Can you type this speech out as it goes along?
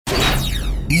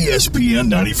ESPN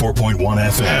 94.1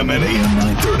 FM and AM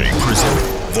 930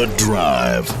 present The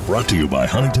Drive. Brought to you by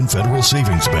Huntington Federal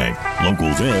Savings Bank.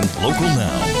 Local then, local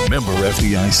now. Member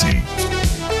FDIC.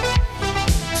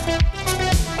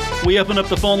 We open up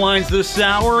the phone lines this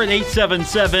hour at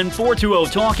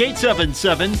 877-420-TALK,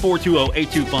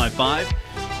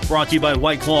 877-420-8255. Brought to you by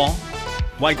White Claw.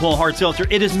 White Claw Hard Seltzer.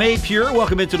 It is made pure.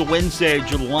 Welcome into the Wednesday,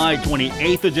 July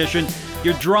 28th edition.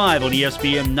 Your Drive on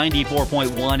ESPN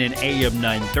 94.1 and AM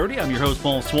 930. I'm your host,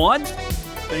 Paul Swann.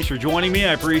 Thanks for joining me.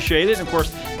 I appreciate it. And of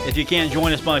course, if you can't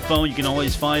join us by phone, you can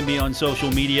always find me on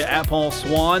social media at Paul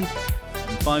Swann. You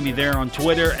can find me there on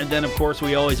Twitter. And then, of course,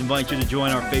 we always invite you to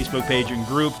join our Facebook page and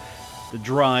group, The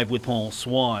Drive with Paul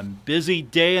Swann. Busy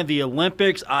day in the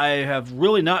Olympics. I have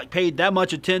really not paid that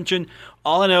much attention.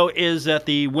 All I know is that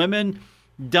the women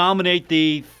dominate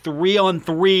the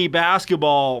 3-on-3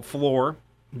 basketball floor.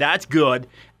 That's good.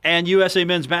 And USA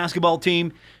men's basketball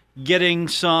team getting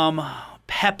some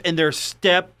pep in their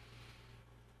step,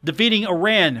 defeating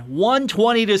Iran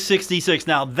 120-66.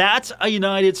 Now, that's a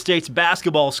United States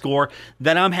basketball score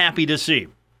that I'm happy to see.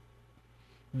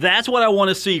 That's what I want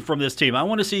to see from this team. I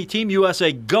want to see Team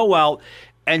USA go out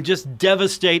and just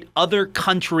devastate other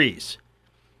countries.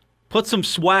 Put some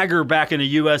swagger back into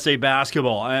USA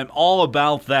basketball. I'm all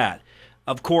about that.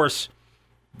 Of course,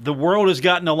 the world has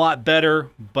gotten a lot better,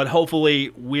 but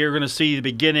hopefully we're going to see the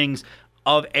beginnings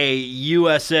of a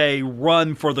USA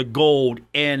run for the gold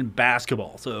in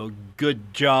basketball. So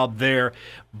good job there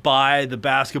by the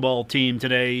basketball team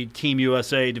today. Team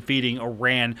USA defeating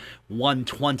Iran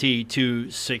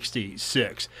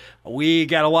 120-66. We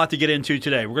got a lot to get into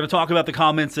today. We're going to talk about the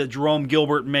comments that Jerome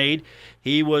Gilbert made.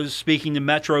 He was speaking to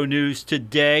Metro News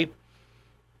today.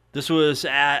 This was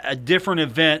at a different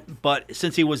event, but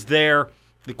since he was there,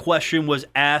 the question was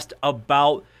asked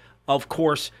about, of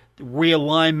course,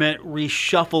 realignment,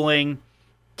 reshuffling,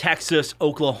 Texas,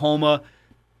 Oklahoma.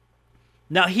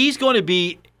 Now, he's going to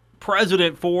be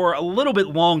president for a little bit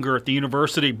longer at the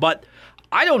university, but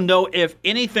I don't know if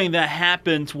anything that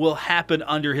happens will happen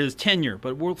under his tenure,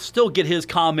 but we'll still get his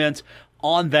comments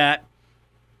on that.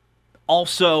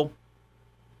 Also,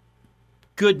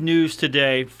 good news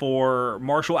today for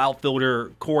Marshall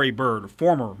outfielder Corey Bird,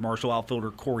 former Marshall outfielder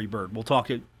Corey Bird. We'll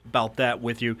talk about that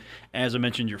with you. As I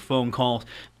mentioned, your phone calls.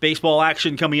 Baseball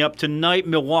action coming up tonight.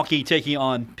 Milwaukee taking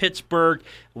on Pittsburgh.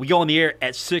 We go on the air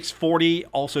at 6:40.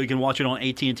 Also, you can watch it on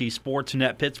AT&T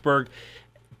Sportsnet Pittsburgh.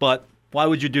 But why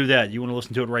would you do that? You want to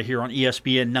listen to it right here on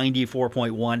ESPN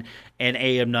 94.1 and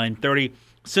AM 930.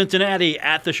 Cincinnati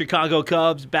at the Chicago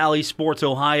Cubs. Bally Sports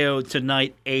Ohio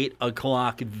tonight, 8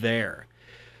 o'clock there.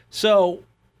 So,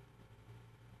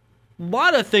 a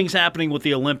lot of things happening with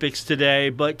the Olympics today,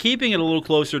 but keeping it a little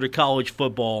closer to college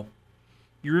football.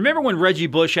 You remember when Reggie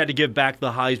Bush had to give back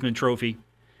the Heisman Trophy?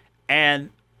 And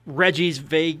Reggie's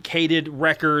vacated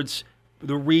records,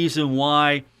 the reason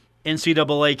why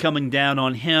NCAA coming down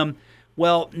on him.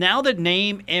 Well, now that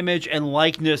name, image, and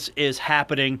likeness is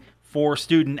happening for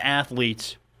student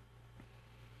athletes,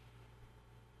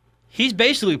 he's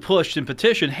basically pushed and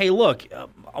petitioned, hey, look,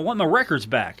 I want my records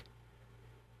back.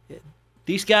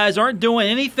 These guys aren't doing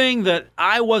anything that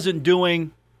I wasn't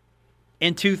doing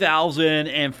in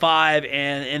 2005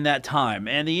 and in that time.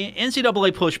 And the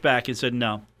NCAA pushed back and said,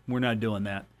 no, we're not doing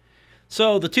that.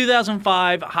 So the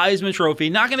 2005 Heisman Trophy,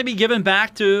 not going to be given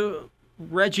back to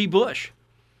Reggie Bush.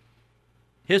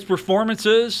 His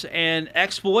performances and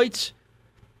exploits,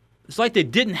 it's like they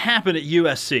didn't happen at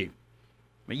USC.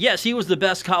 But yes, he was the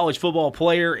best college football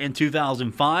player in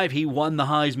 2005. He won the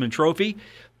Heisman Trophy.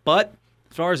 But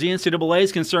as far as the NCAA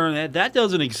is concerned, that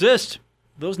doesn't exist.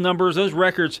 Those numbers, those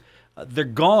records, they're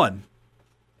gone.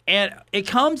 And it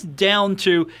comes down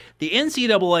to the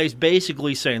NCAA is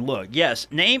basically saying, look, yes,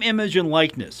 name, image, and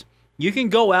likeness. You can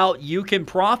go out, you can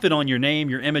profit on your name,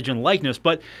 your image, and likeness,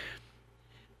 but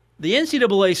the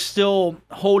NCAA is still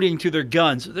holding to their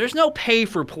guns. There's no pay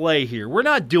for play here. We're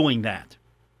not doing that.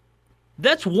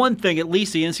 That's one thing at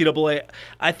least the NCAA,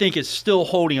 I think, is still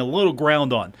holding a little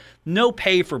ground on. No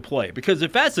pay for play. Because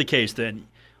if that's the case, then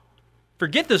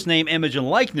forget this name, image, and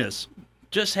likeness.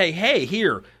 Just say, hey,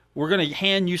 here, we're going to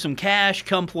hand you some cash,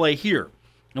 come play here.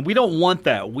 And we don't want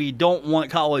that. We don't want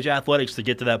college athletics to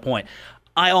get to that point.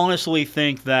 I honestly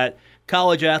think that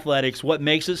college athletics, what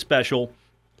makes it special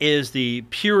is the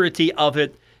purity of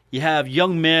it. You have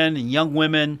young men and young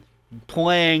women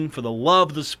playing for the love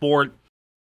of the sport.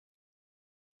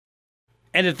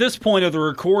 And at this point of the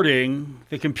recording,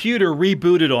 the computer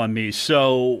rebooted on me,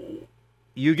 so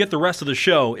you get the rest of the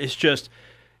show. It's just,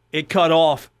 it cut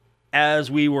off as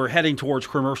we were heading towards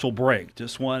commercial break.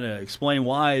 Just want to explain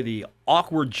why the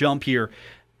awkward jump here.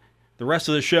 The rest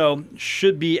of the show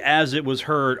should be as it was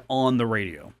heard on the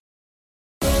radio.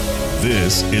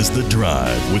 This is The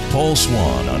Drive with Paul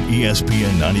Swan on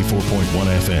ESPN 94.1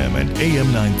 FM and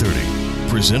AM 930.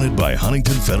 Presented by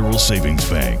Huntington Federal Savings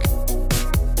Bank.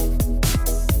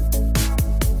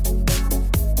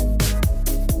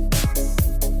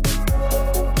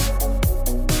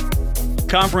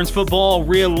 Conference football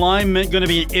realignment going to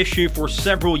be an issue for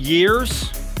several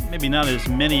years. Maybe not as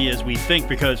many as we think,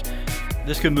 because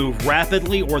this could move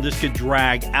rapidly or this could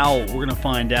drag out. We're going to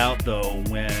find out, though,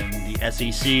 when the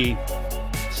SEC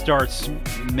starts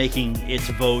making its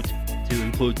vote to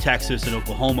include Texas and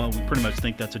Oklahoma. We pretty much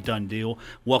think that's a done deal.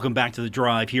 Welcome back to The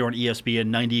Drive here on ESPN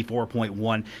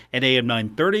 94.1 and AM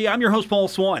 930. I'm your host, Paul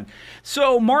Swan.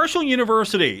 So Marshall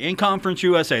University in Conference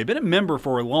USA, been a member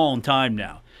for a long time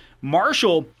now.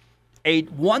 Marshall, a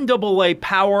 1AA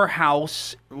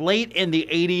powerhouse late in the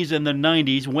 80s and the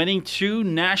 90s, winning 2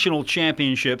 national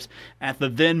championships at the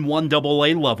then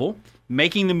 1AA level,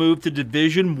 making the move to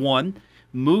Division I,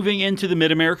 moving into the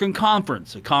Mid-American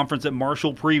Conference, a conference that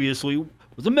Marshall previously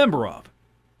was a member of.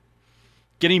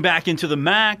 Getting back into the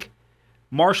MAC,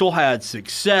 Marshall had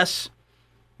success.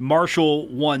 Marshall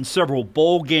won several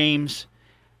bowl games.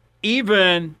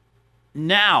 Even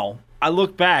now, I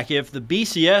look back, if the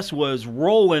BCS was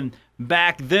rolling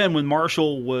back then when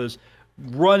Marshall was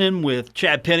running with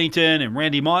Chad Pennington and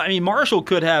Randy Moss, Marshall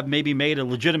could have maybe made a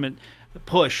legitimate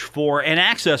push for an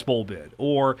Access Bowl bid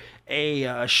or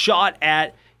a shot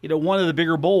at one of the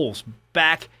bigger bowls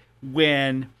back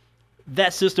when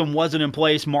that system wasn't in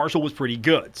place. Marshall was pretty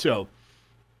good. So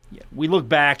we look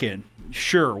back and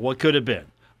sure, what could have been.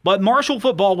 But Marshall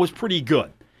football was pretty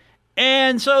good.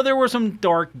 And so there were some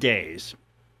dark days.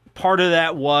 Part of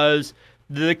that was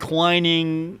the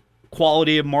declining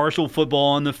quality of Marshall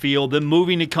football on the field, then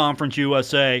moving to Conference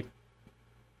USA,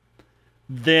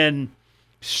 then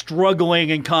struggling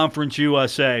in Conference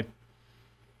USA.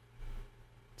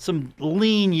 Some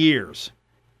lean years.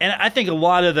 And I think a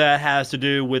lot of that has to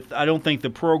do with, I don't think the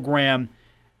program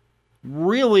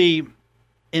really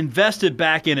invested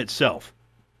back in itself.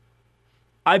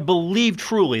 I believe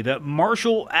truly that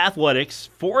Marshall athletics,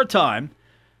 for a time,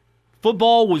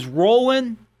 football was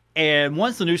rolling, and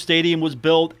once the new stadium was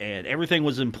built and everything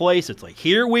was in place, it's like,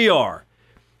 here we are.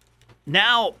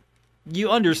 Now, you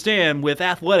understand with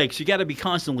athletics, you got to be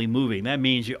constantly moving. That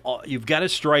means you've got to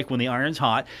strike when the iron's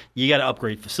hot. You got to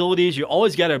upgrade facilities. You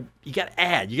always got to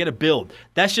add. You got to build.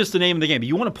 That's just the name of the game.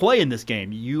 You want to play in this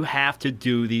game, you have to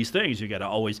do these things. You got to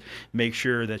always make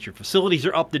sure that your facilities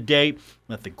are up to date,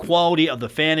 that the quality of the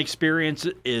fan experience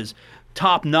is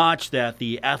top-notch, that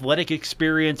the athletic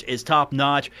experience is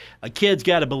top-notch. A kid's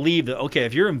got to believe that, okay,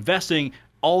 if you're investing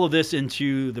all of this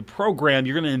into the program,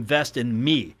 you're going to invest in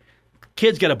me.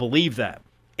 Kids got to believe that.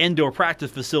 Indoor practice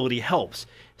facility helps.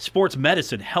 Sports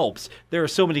medicine helps. There are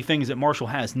so many things that Marshall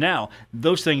has now.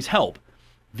 Those things help.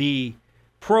 The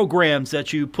programs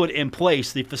that you put in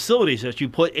place, the facilities that you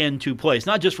put into place,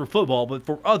 not just for football, but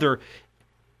for other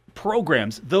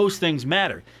programs, those things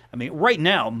matter. Right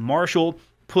now, Marshall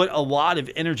put a lot of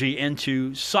energy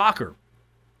into soccer.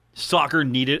 Soccer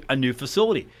needed a new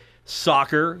facility.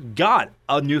 Soccer got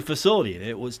a new facility, and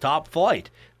it was top flight.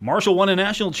 Marshall won a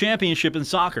national championship in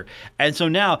soccer. And so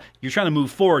now you're trying to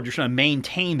move forward. You're trying to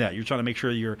maintain that. You're trying to make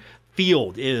sure your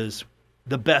field is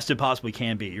the best it possibly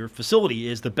can be. Your facility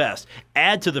is the best.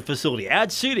 Add to the facility.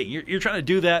 Add seating. You're trying to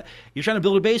do that. You're trying to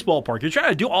build a baseball park. You're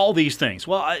trying to do all these things.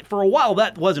 Well, for a while,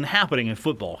 that wasn't happening in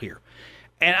football here.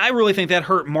 And I really think that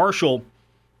hurt Marshall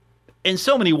in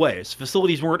so many ways.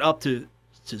 Facilities weren't up to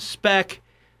spec,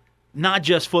 not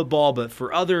just football, but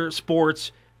for other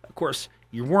sports. Of course,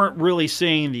 you weren't really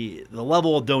seeing the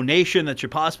level of donation that you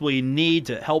possibly need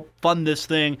to help fund this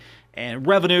thing. And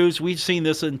revenues, we've seen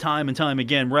this in time and time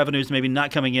again. Revenues maybe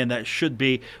not coming in that should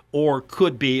be or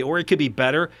could be, or it could be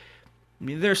better.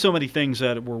 There's so many things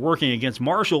that were working against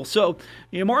Marshall. So,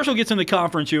 Marshall gets into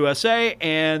Conference USA,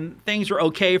 and things are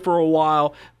okay for a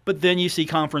while. But then you see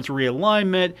conference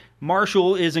realignment.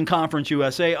 Marshall is in Conference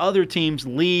USA. Other teams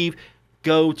leave,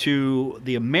 go to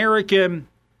the American.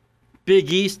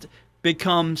 Big East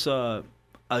becomes a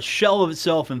shell of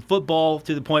itself in football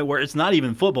to the point where it's not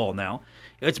even football now.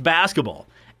 It's basketball.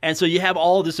 And so you have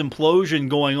all this implosion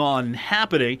going on and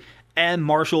happening, and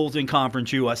Marshall's in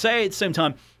Conference USA. At the same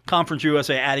time, Conference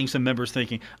USA adding some members,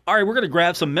 thinking, all right, we're going to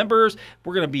grab some members.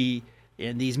 We're going to be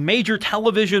in these major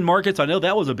television markets. I know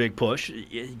that was a big push.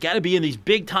 You got to be in these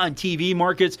big-time TV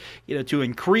markets, to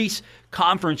increase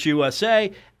Conference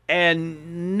USA.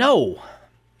 And no,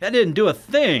 that didn't do a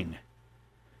thing.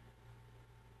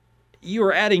 you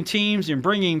are adding teams and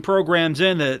bringing programs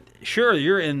in that, sure,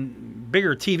 you're in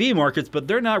bigger TV markets, but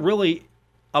they're not really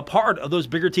a part of those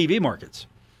bigger TV markets.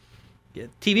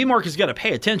 TV markets got to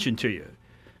pay attention to you.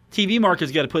 TV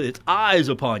market's got to put its eyes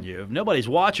upon you. If nobody's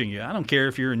watching you, I don't care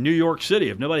if you're in New York City.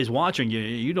 If nobody's watching you,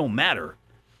 you don't matter.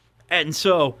 And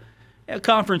so,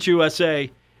 Conference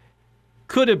USA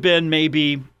could have been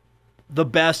maybe the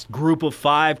best group of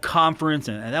 5 conference,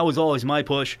 and that was always my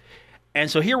push. And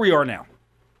so here we are now.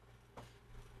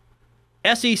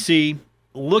 SEC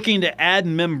looking to add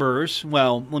members.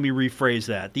 Well, let me rephrase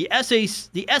that. The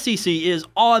SEC is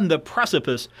on the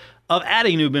precipice of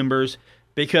adding new members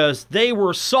because they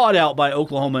were sought out by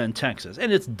Oklahoma and Texas,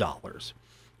 and it's dollars.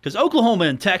 Because Oklahoma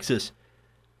and Texas,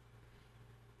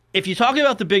 if you talk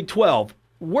about the Big 12,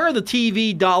 where are the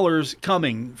TV dollars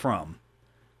coming from?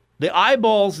 The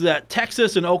eyeballs that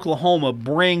Texas and Oklahoma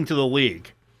bring to the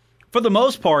league. For the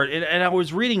most part, and I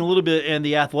was reading a little bit in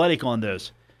The Athletic on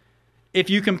this, if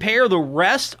you compare the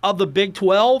rest of the Big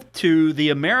 12 to the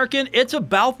American, it's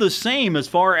about the same as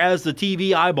far as the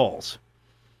TV eyeballs.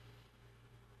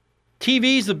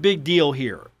 TV's a big deal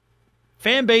here.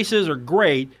 Fan bases are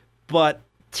great, but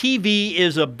TV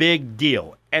is a big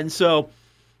deal. And so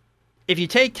if you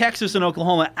take Texas and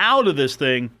Oklahoma out of this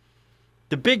thing,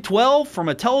 the Big 12, from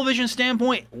a television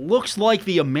standpoint, looks like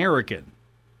the American.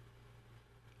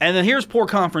 And then here's poor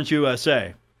Conference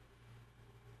USA,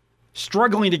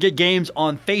 struggling to get games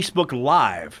on Facebook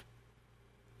Live.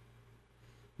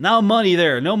 No money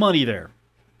there.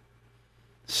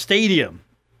 Stadium.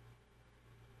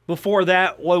 Before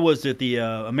that, what was it? The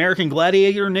American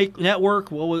Gladiator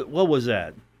Network? What was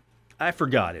that? I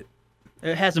forgot it.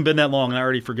 It hasn't been that long, and I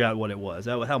already forgot what it was.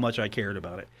 How much I cared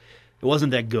about it. It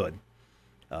wasn't that good.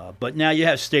 But now you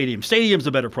have Stadium. Stadium's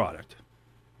a better product.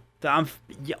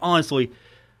 Honestly,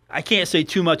 I can't say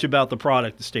too much about the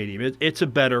product of Stadium. It's a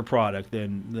better product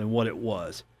than what it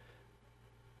was.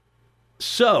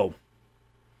 So,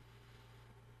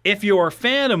 if you're a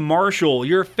fan of Marshall,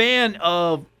 you're a fan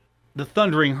of the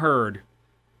Thundering Herd,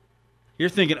 you're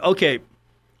thinking, okay,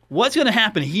 what's going to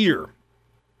happen here?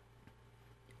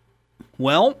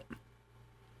 Well,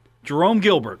 Jerome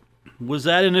Gilbert was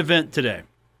at an event today.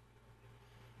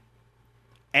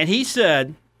 And he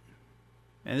said,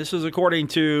 and this is according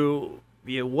to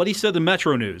what he said to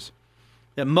Metro News,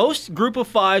 that most Group of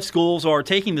 5 schools are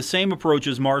taking the same approach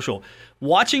as Marshall,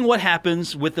 watching what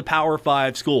happens with the Power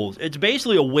 5 schools. It's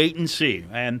basically a wait and see.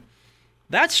 And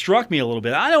that struck me a little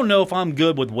bit. I don't know if I'm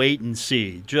good with wait and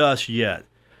see just yet.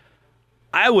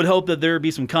 I would hope that there would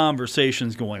be some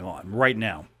conversations going on right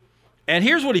now. And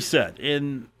here's what he said.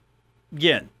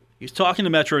 Again, he's talking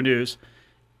to Metro News.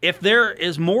 If there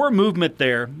is more movement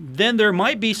there, then there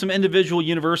might be some individual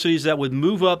universities that would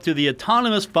move up to the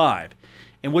Autonomous 5,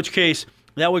 in which case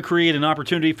that would create an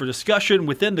opportunity for discussion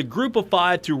within the Group of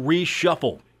 5 to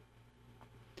reshuffle.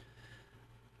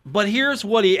 But here's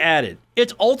what he added.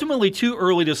 It's ultimately too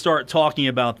early to start talking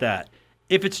about that.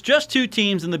 If it's just 2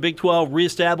 teams in the Big 12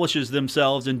 reestablishes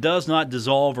themselves and does not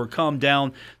dissolve or come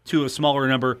down to a smaller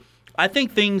number, I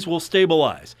think things will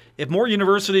stabilize. If more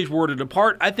universities were to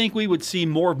depart, I think we would see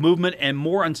more movement and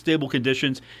more unstable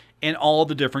conditions in all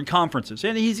the different conferences.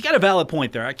 And he's got a valid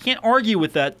point there. I can't argue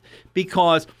with that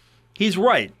because he's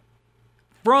right.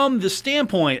 From the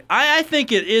standpoint, I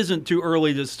think it isn't too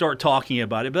early to start talking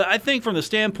about it, but I think from the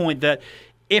standpoint that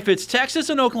if it's Texas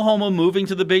and Oklahoma moving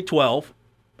to the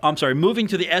moving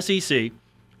to the SEC,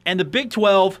 and the Big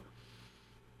 12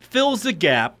 fills the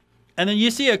gap, and then you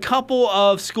see a couple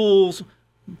of schools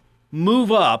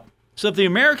move up. So if the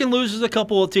American loses a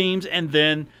couple of teams and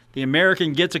then the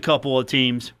American gets a couple of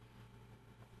teams,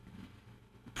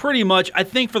 pretty much, I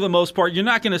think for the most part, you're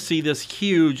not going to see this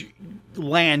huge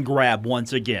land grab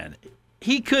once again.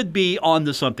 He could be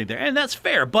onto something there, and that's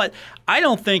fair. But I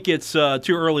don't think it's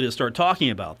too early to start talking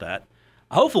about that.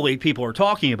 Hopefully people are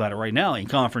talking about it right now in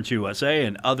Conference USA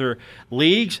and other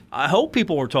leagues. I hope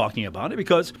people are talking about it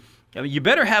because you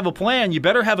better have a plan. You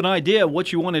better have an idea of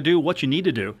what you want to do, what you need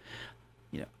to do.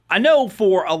 I know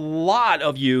for a lot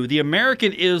of you, the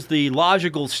American is the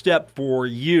logical step for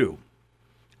you.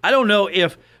 I don't know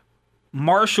if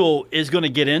Marshall is going to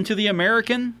get into the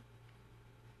American.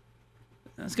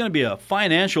 That's going to be a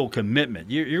financial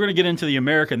commitment. You're going to get into the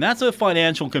American. That's a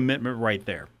financial commitment right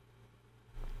there.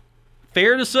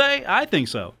 Fair to say? I think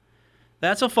so.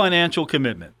 That's a financial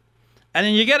commitment. And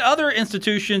then you get other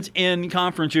institutions in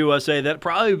Conference USA that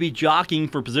probably would be jockeying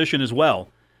for position as well.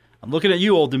 I'm looking at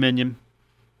you, Old Dominion.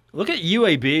 Look at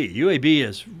UAB. UAB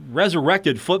has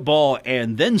resurrected football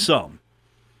and then some.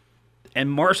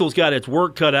 And Marshall's got its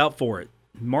work cut out for it.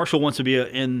 Marshall wants to be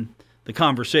in the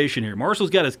conversation here. Marshall's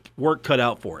got his work cut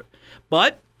out for it.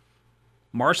 But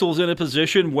Marshall's in a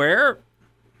position where,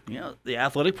 the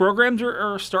athletic programs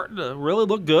are starting to really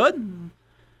look good.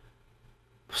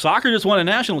 Soccer just won a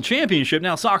national championship.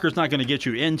 Now, soccer's not going to get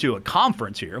you into a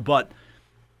conference here,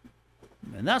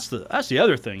 and that's the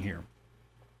other thing here.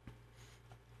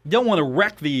 You don't want to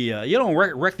wreck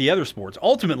wreck the other sports.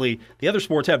 Ultimately, the other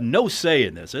sports have no say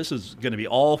in this. This is going to be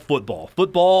all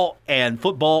football and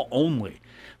football only.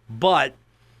 But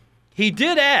he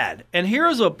did add, and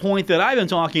here's a point that I've been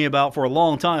talking about for a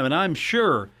long time, and I'm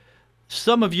sure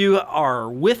some of you are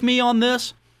with me on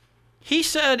this. He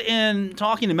said in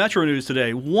talking to Metro News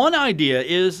today, one idea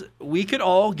is we could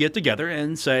all get together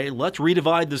and say, let's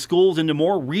redivide the schools into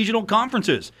more regional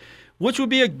conferences, which would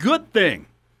be a good thing.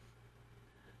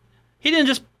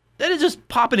 That didn't just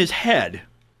pop in his head.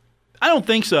 I don't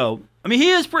think so. I mean,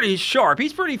 he is pretty sharp.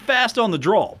 He's pretty fast on the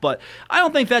draw, but I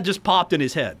don't think that just popped in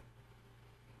his head.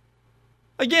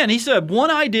 Again, he said one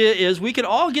idea is we could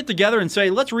all get together and say,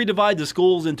 let's redivide the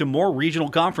schools into more regional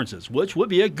conferences, which would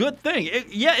be a good thing.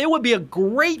 It would be a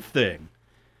great thing.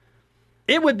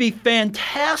 It would be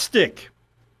fantastic.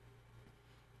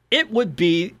 It would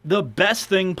be the best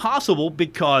thing possible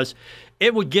because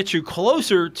it would get you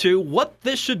closer to what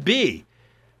this should be.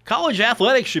 College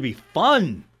athletics should be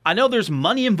fun. I know there's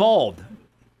money involved,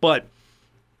 but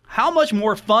how much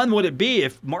more fun would it be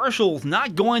if Marshall's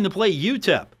not going to play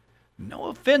UTEP? No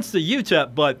offense to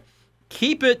UTEP, but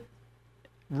keep it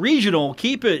regional,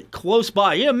 keep it close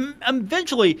by.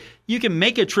 Eventually you can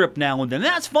make a trip now and then.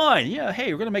 That's fine.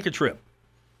 Hey, we're going to make a trip.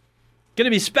 Going to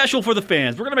be special for the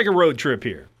fans. We're going to make a road trip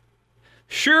here.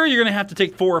 Sure, you're going to have to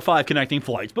take 4 or 5 connecting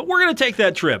flights, but we're going to take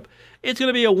that trip. It's going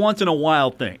to be a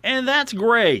once-in-a-while thing, and that's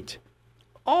great.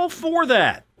 All for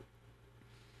that.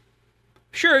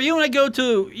 Sure, you want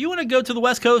to go to the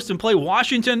West Coast and play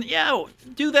Washington? Yeah,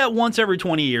 do that once every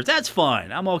 20 years. That's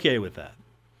fine. I'm okay with that.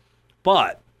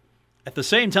 But at the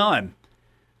same time,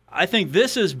 I think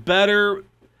this is better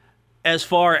as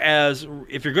far as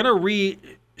if you're going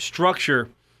to restructure.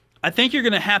 I think you're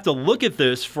going to have to look at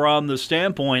this from the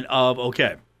standpoint of,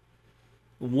 okay,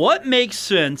 what makes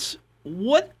sense?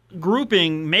 What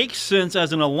grouping makes sense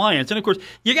as an alliance? And of course,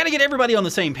 you got to get everybody on the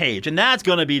same page, and that's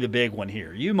going to be the big one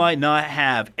here. You might not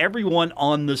have everyone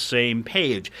on the same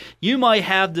page. You might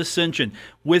have dissension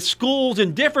with schools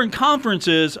in different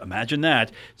conferences. Imagine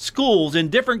that. Schools in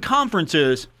different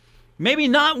conferences maybe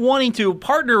not wanting to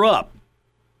partner up.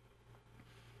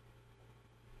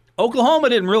 Oklahoma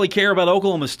didn't really care about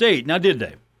Oklahoma State, now did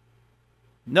they?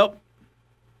 Nope.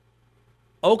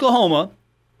 Oklahoma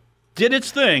did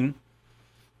its thing.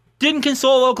 Didn't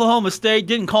console Oklahoma State,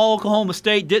 didn't call Oklahoma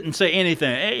State, didn't say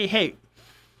anything. Hey,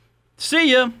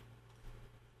 see ya.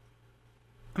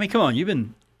 I mean, come on, you've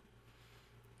been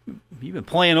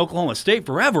playing Oklahoma State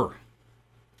forever.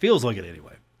 Feels like it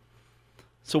anyway.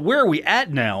 So where are we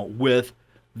at now with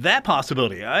that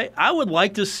possibility? I would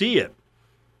like to see it.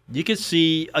 You could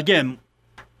see, again,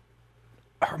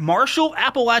 Marshall,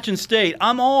 Appalachian State.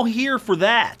 I'm all here for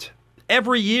that.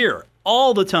 Every year,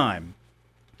 all the time.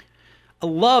 I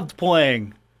loved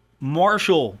playing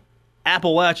Marshall,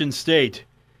 Appalachian State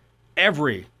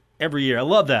every year. I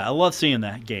love that. I love seeing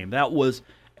that game.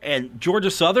 And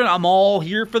Georgia Southern, I'm all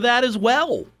here for that as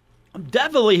well. I'm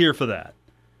definitely here for that.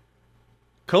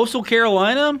 Coastal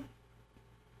Carolina,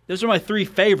 those are my 3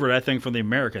 favorite, I think, from the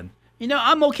American.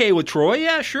 I'm okay with Troy.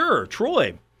 Yeah, sure,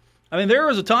 Troy. I mean, there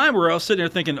was a time where I was sitting there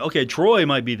thinking, okay, Troy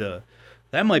might be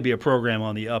a program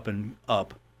on the up and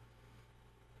up.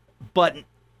 But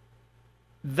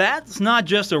that's not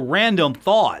just a random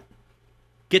thought.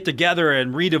 Get together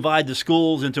and redivide the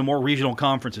schools into more regional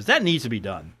conferences. That needs to be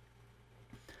done.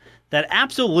 That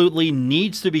absolutely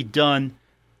needs to be done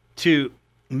to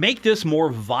make this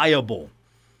more viable.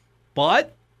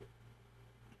 But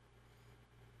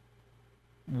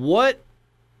what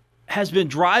has been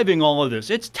driving all of this?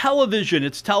 It's television.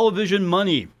 It's television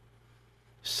money.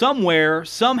 Somewhere,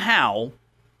 somehow,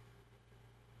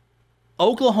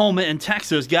 Oklahoma and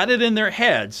Texas got it in their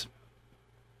heads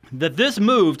that this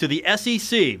move to the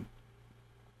SEC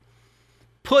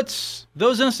puts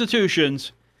those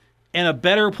institutions in a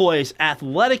better place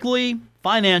athletically,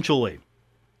 financially.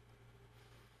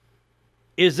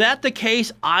 Is that the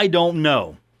case? I don't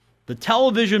know. The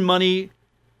television money,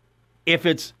 if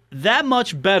it's that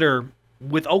much better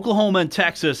with Oklahoma and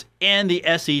Texas and the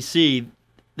SEC,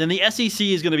 then the SEC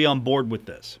is going to be on board with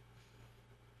this.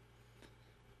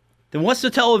 Then what's the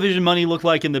television money look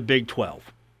like in the Big 12?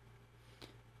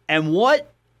 And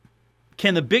what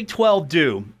can the Big 12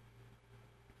 do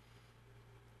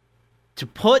to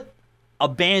put a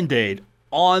Band-Aid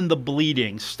on the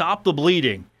bleeding, stop the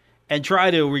bleeding, and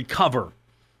try to recover?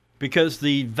 because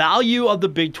the value of the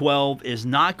Big 12 is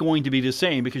not going to be the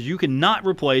same because you cannot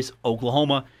replace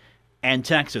Oklahoma and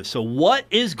Texas. So what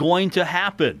is going to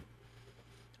happen?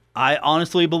 I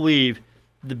honestly believe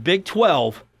the Big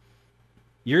 12,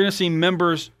 you're going to see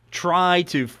members try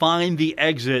to find the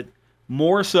exit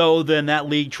more so than that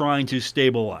league trying to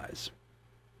stabilize.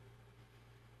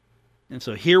 And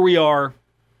so here we are.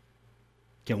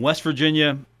 Can West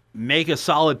Virginia make a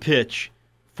solid pitch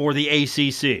for the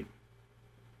ACC?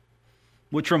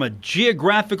 Which from a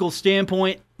geographical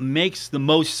standpoint makes the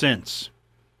most sense.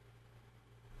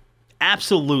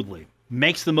 Absolutely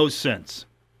makes the most sense.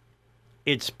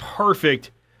 It's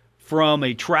perfect from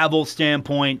a travel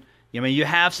standpoint. I mean, you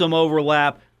have some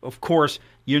overlap. Of course,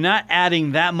 you're not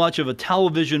adding that much of a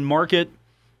television market.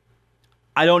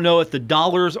 I don't know if the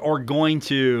dollars are going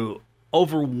to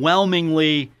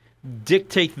overwhelmingly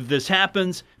dictate that this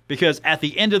happens, because at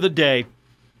the end of the day,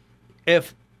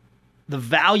 if the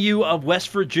value of West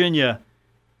Virginia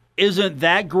isn't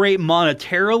that great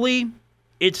monetarily,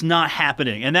 it's not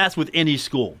happening. And that's with any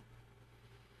school.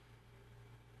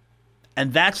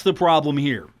 And that's the problem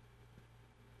here.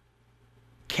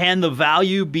 Can the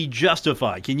value be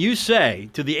justified? Can you say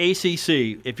to the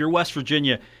ACC, if you're West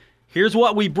Virginia, here's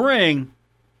what we bring,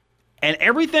 and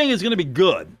everything is going to be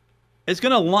good. It's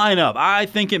going to line up. I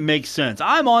think it makes sense.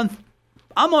 I'm on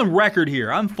record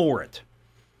here. I'm for it.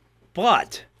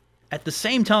 But at the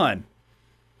same time,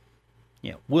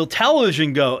 will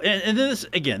television go? And this,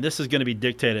 again, this is going to be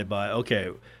dictated by, okay,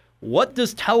 what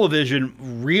does television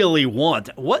really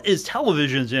want? What is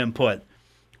television's input?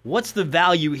 What's the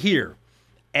value here?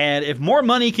 And if more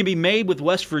money can be made with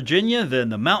West Virginia, then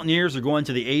the Mountaineers are going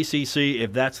to the ACC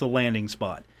if that's the landing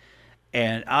spot.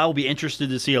 And I'll be interested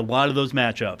to see a lot of those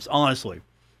matchups, honestly.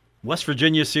 West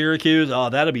Virginia, Syracuse,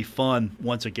 that'll be fun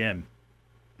once again.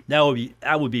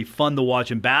 That would be fun to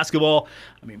watch in basketball.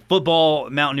 I mean, football,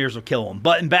 Mountaineers will kill them.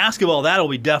 But in basketball, that'll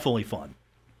be definitely fun.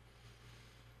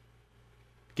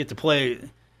 You get to play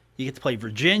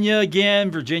Virginia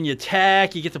again, Virginia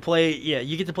Tech. You get to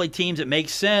play teams that make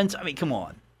sense. I mean, come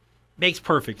on. Makes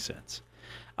perfect sense.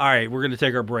 All right, we're going to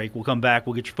take our break. We'll come back.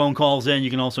 We'll get your phone calls in.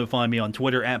 You can also find me on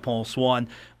Twitter at Paul Swann.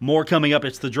 More coming up.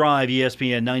 It's The Drive,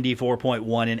 ESPN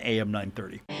 94.1 and AM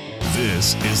 930.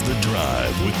 This is The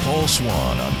Drive with Paul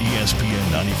Swann on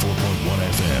ESPN 94.1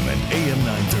 FM and AM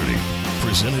 930.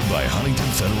 Presented by Huntington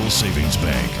Federal Savings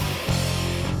Bank.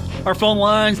 Our phone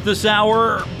lines this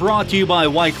hour brought to you by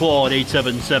White Claw at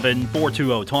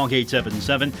 877-420-TALK,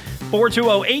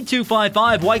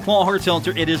 877-420-8255. White Claw Hard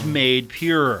Seltzer, it is made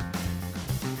pure.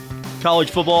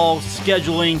 College football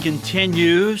scheduling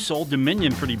continues. Old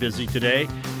Dominion pretty busy today.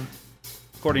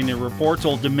 According to reports,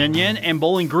 Old Dominion and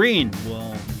Bowling Green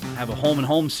will have a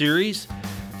home-and-home series.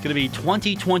 It's going to be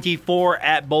 2024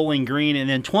 at Bowling Green and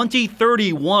then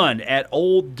 2031 at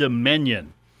Old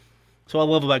Dominion. So I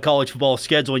love about college football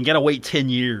scheduling. You got to wait 10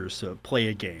 years to play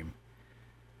a game.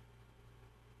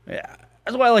 Yeah,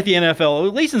 that's why I like the NFL.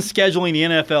 At least in scheduling the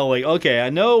NFL, like, okay, I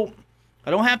know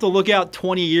I don't have to look out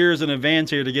 20 years in advance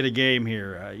here to get a game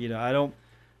here. I don't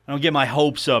get my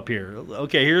hopes up here.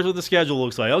 Okay, here's what the schedule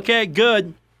looks like. Okay, good.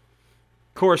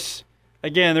 Of course,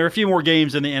 again, there are a few more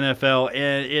games in the NFL,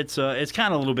 and it's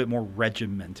kind of a little bit more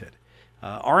regimented.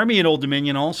 Army and Old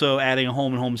Dominion also adding a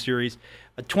home-and-home series.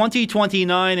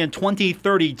 2029 and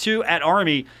 2032 at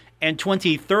Army, and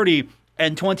 2030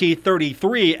 and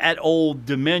 2033 at Old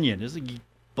Dominion. Just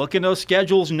booking those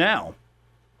schedules now.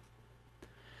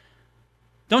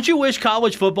 Don't you wish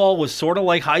college football was sort of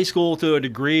like high school to a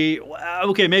degree?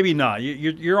 Okay, maybe not.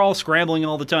 You're all scrambling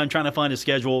all the time trying to find a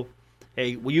schedule.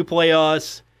 Hey, will you play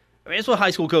us? I mean, it's what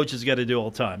high school coaches got to do all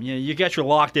the time. You got your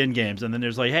locked-in games, and then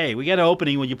there's like, hey, we got an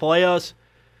opening. Will you play us?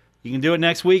 You can do it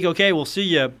next week? Okay, we'll see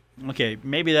you. Okay,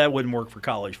 maybe that wouldn't work for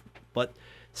college. But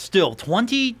still,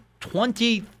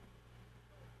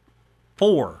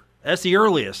 2024, that's the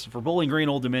earliest for Bowling Green,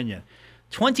 Old Dominion.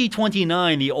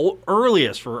 2029, the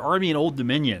earliest for Army and Old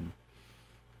Dominion.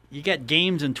 You got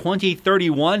games in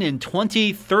 2031 and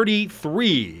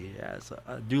 2033. Yes,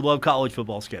 I do love college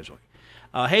football scheduling.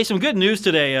 Hey, some good news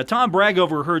today. Tom Bragg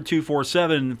overheard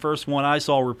 247, first one I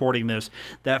saw reporting this,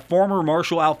 that former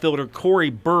Marshall outfielder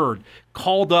Corey Bird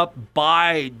called up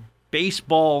by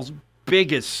baseball's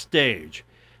biggest stage.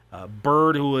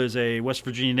 Bird, who is a West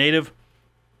Virginia native,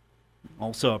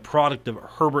 also a product of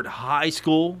Herbert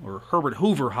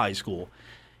Hoover High School.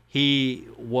 He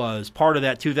was part of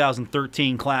that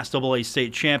 2013 Class AA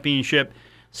state championship,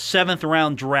 7th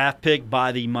round draft pick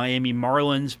by the Miami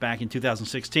Marlins back in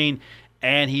 2016.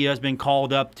 and he has been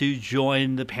called up to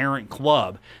join the parent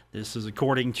club. This is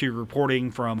according to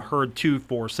reporting from Herd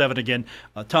 247. Again,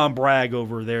 Tom Bragg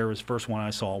over there was the first one I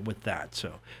saw with that.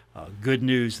 So good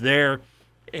news there.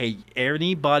 Hey,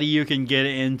 anybody you can get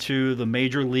into the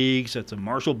major leagues that's a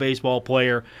Marshall baseball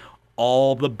player,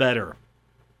 all the better.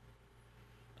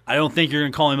 I don't think you're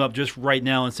going to call him up just right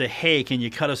now and say, hey, can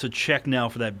you cut us a check now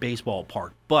for that baseball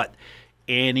park? But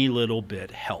any little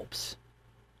bit helps.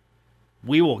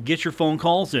 We will get your phone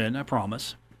calls in, I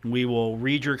promise. We will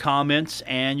read your comments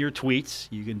and your tweets.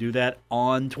 You can do that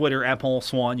on Twitter at Paul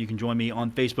Swann. You can join me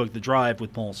on Facebook, The Drive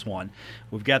with Paul Swann.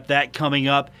 We've got that coming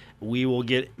up. We will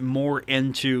get more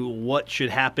into what should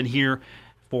happen here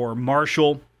for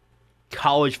Marshall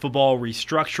college football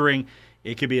restructuring.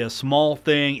 It could be a small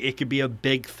thing. It could be a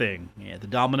big thing. Yeah, the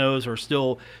dominoes are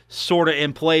still sort of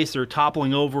in place. They're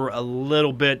toppling over a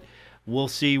little bit. We'll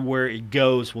see where it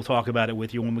goes. We'll talk about it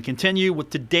with you when we continue with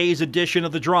today's edition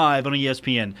of The Drive on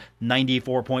ESPN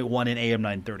 94.1 and AM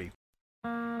 930.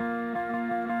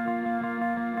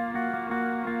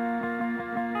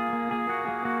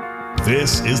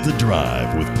 This is The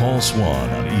Drive with Paul Swann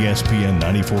on ESPN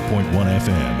 94.1 FM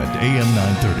and AM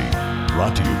 930.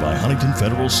 Brought to you by Huntington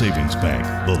Federal Savings Bank,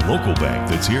 the local bank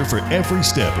that's here for every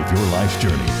step of your life's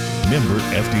journey. Member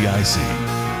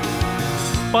FDIC.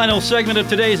 Final segment of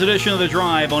today's edition of The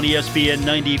Drive on ESPN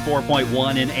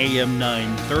 94.1 and AM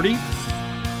 930.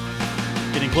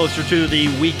 Getting closer to the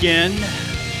weekend.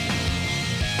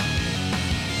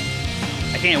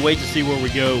 I can't wait to see where we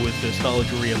go with this college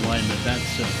realignment.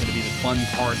 That's going to be the fun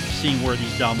part, seeing where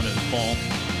these dominoes fall.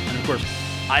 And of course,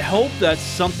 I hope that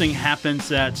something happens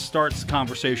that starts the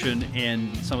conversation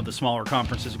in some of the smaller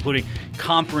conferences, including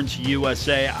Conference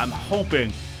USA.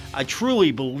 I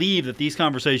truly believe that these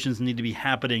conversations need to be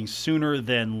happening sooner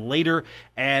than later,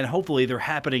 and hopefully they're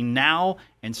happening now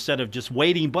instead of just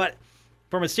waiting. But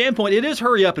from a standpoint, it is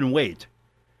hurry up and wait.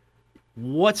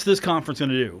 What's this conference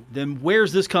going to do? Then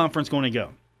where's this conference going to go?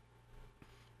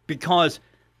 Because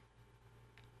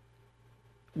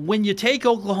when you take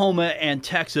Oklahoma and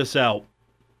Texas out,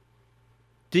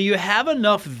 do you have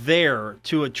enough there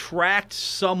to attract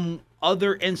some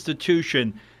other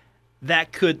institution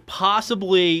that could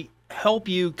possibly help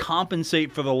you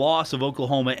compensate for the loss of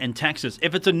Oklahoma and Texas?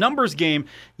 If it's a numbers game,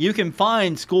 you can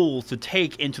find schools to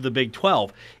take into the Big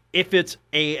 12. If it's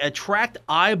a attract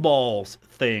eyeballs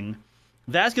thing,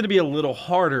 that's going to be a little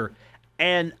harder.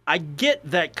 And I get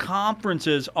that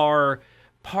conferences are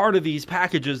part of these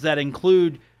packages that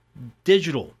include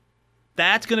digital.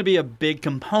 That's going to be a big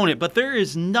component, but there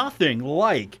is nothing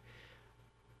like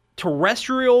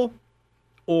terrestrial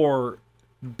or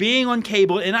being on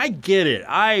cable, and I get it.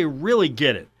 I really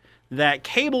get it, that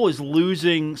cable is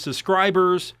losing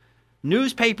subscribers,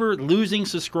 newspaper losing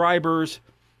subscribers.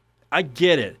 I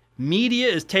get it. Media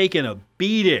is taking a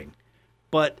beating,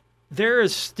 but there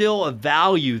is still a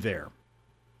value there.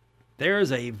 There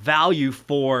is a value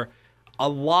for a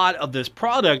lot of this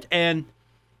product, and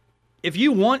if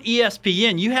you want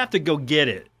ESPN, you have to go get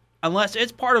it. Unless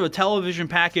it's part of a television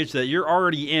package that you're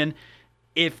already in,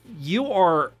 if you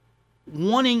are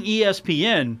wanting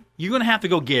ESPN, you're going to have to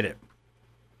go get it.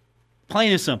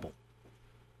 Plain and simple.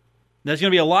 There's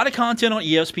going to be a lot of content on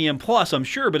ESPN Plus, I'm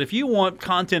sure, but if you want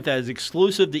content that is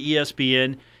exclusive to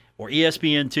ESPN or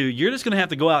ESPN2, you're just going to have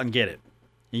to go out and get it.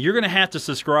 And you're going to have to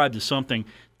subscribe to something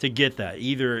to get that,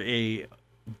 either a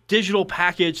digital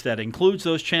package that includes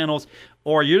those channels,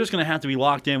 or you're just going to have to be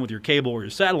locked in with your cable or your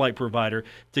satellite provider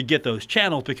to get those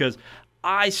channels, because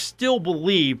I still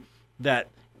believe that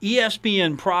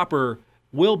ESPN proper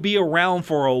will be around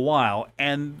for a while,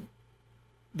 and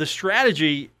the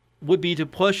strategy would be to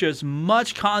push as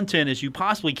much content as you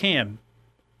possibly can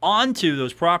onto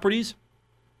those properties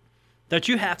that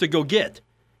you have to go get.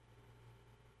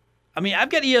 I mean, I've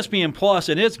got ESPN Plus,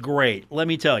 and it's great, let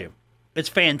me tell you. It's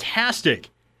fantastic.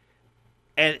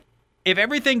 And if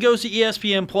everything goes to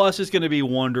ESPN Plus, it's going to be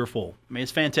wonderful. I mean,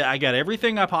 it's fantastic. I got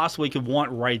everything I possibly could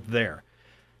want right there.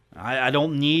 I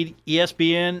don't need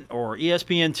ESPN or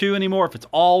ESPN2 anymore if it's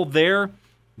all there,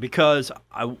 because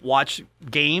I watch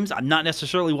games. I'm not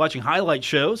necessarily watching highlight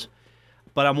shows,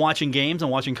 but I'm watching games. I'm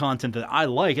watching content that I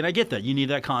like, and I get that. You need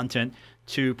that content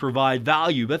to provide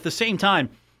value. But at the same time,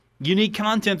 you need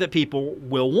content that people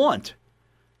will want.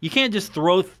 You can't just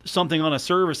throw something on a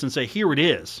service and say, here it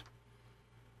is.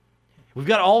 We've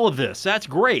got all of this. That's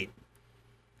great.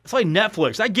 It's like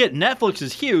Netflix. I get Netflix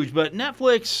is huge, but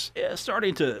Netflix is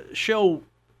starting to show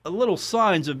a little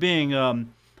signs of being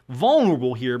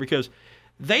vulnerable here, because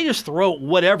they just throw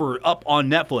whatever up on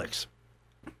Netflix.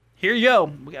 Here you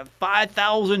go. We got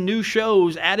 5,000 new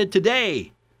shows added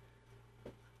today.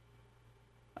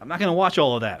 I'm not going to watch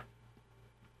all of that.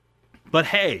 But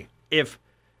hey, if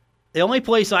the only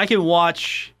place I can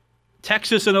watch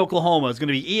Texas and Oklahoma is going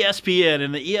to be ESPN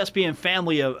and the ESPN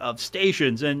family of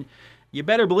stations, and you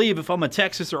better believe if I'm a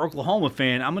Texas or Oklahoma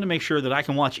fan, I'm going to make sure that I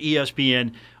can watch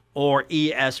ESPN or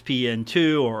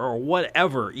ESPN2 or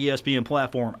whatever ESPN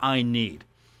platform I need.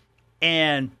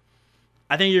 And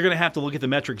I think you're going to have to look at the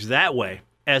metrics that way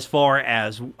as far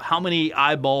as how many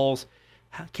eyeballs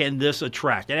can this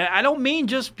attract. And I don't mean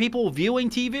just people viewing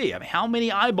TV. I mean, how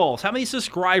many eyeballs, how many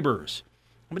subscribers,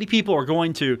 how many people are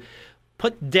going to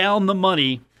put down the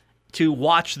money to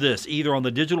watch this either on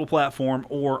the digital platform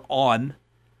or on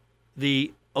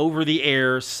the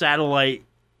over-the-air satellite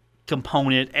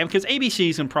component, and because ABC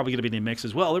is probably going to be in the mix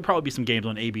as well. There'll probably be some games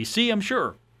on ABC, I'm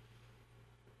sure.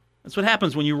 That's what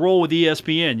happens when you roll with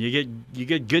ESPN. You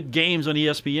get good games on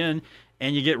ESPN,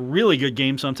 and you get really good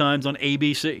games sometimes on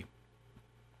ABC.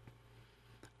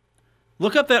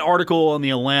 Look up that article on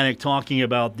The Atlantic talking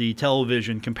about the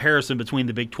television comparison between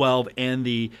the Big 12 and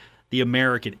the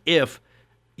American if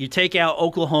you take out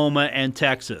Oklahoma and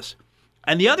Texas.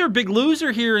 And the other big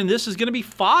loser here in this is going to be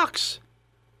Fox.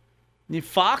 I mean,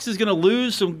 Fox is going to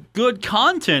lose some good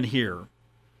content here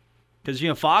because,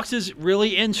 Fox is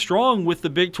really in strong with the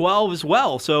Big 12 as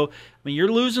well. So, I mean,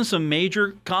 you're losing some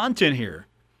major content here.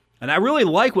 And I really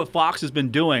like what Fox has been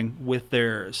doing with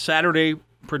their Saturday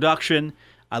production.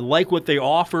 I like what they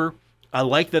offer. I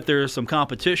like that there's some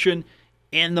competition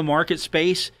in the market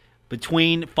space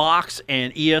between Fox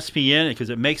and ESPN because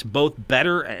it makes both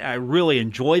better. I really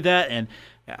enjoy that, and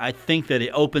I think that it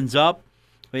opens up.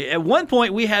 At one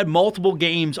point, we had multiple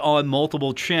games on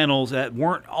multiple channels that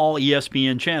weren't all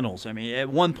ESPN channels. I mean, at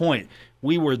one point,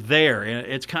 we were there, and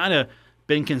it's kind of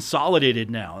been consolidated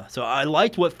now. So I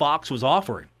liked what Fox was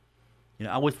offering.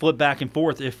 I would flip back and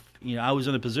forth if I was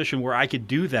in a position where I could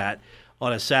do that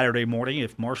on a Saturday morning.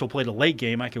 If Marshall played a late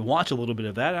game, I could watch a little bit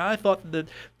of that. And I thought that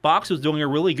Fox was doing a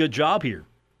really good job here.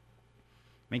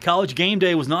 I mean, College Game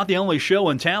Day was not the only show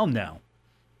in town now.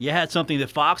 You had something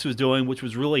that Fox was doing, which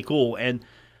was really cool. And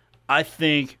I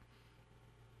think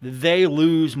they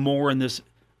lose more in this.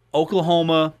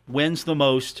 Oklahoma wins the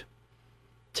most.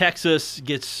 Texas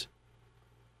gets,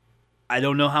 I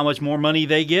don't know how much more money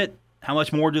they get. How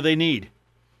much more do they need?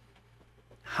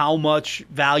 How much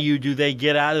value do they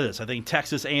get out of this? I think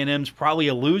Texas A&M's probably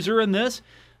a loser in this.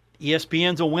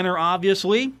 ESPN's a winner,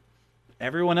 obviously.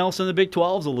 Everyone else in the Big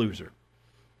 12's a loser.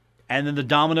 And then the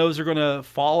dominoes are going to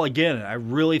fall again. I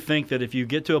really think that if you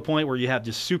get to a point where you have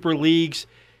just super leagues,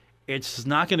 it's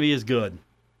not going to be as good.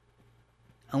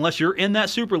 Unless you're in that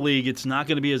super league, it's not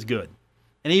going to be as good.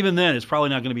 And even then, it's probably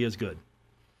not going to be as good.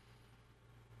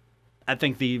 I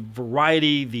think the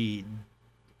variety, the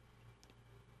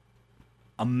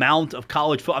amount of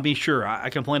college football. I mean, sure, I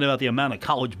complain about the amount of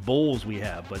college bowls we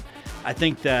have, but I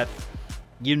think that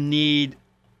you need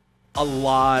a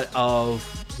lot of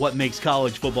what makes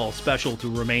college football special to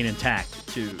remain intact,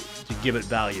 to give it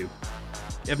value.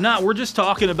 If not, we're just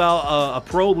talking about a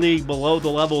pro league below the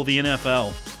level of the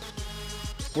NFL.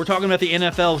 We're talking about the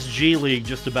NFL's G League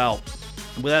just about.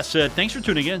 And with that said, thanks for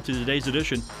tuning in to today's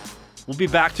edition. We'll be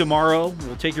back tomorrow.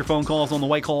 We'll take your phone calls on the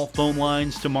White Call phone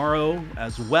lines tomorrow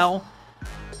as well.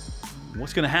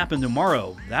 What's going to happen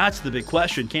tomorrow? That's the big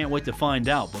question. Can't wait to find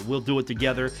out, but we'll do it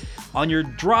together on your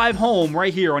drive home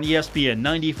right here on ESPN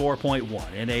 94.1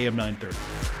 and AM 930.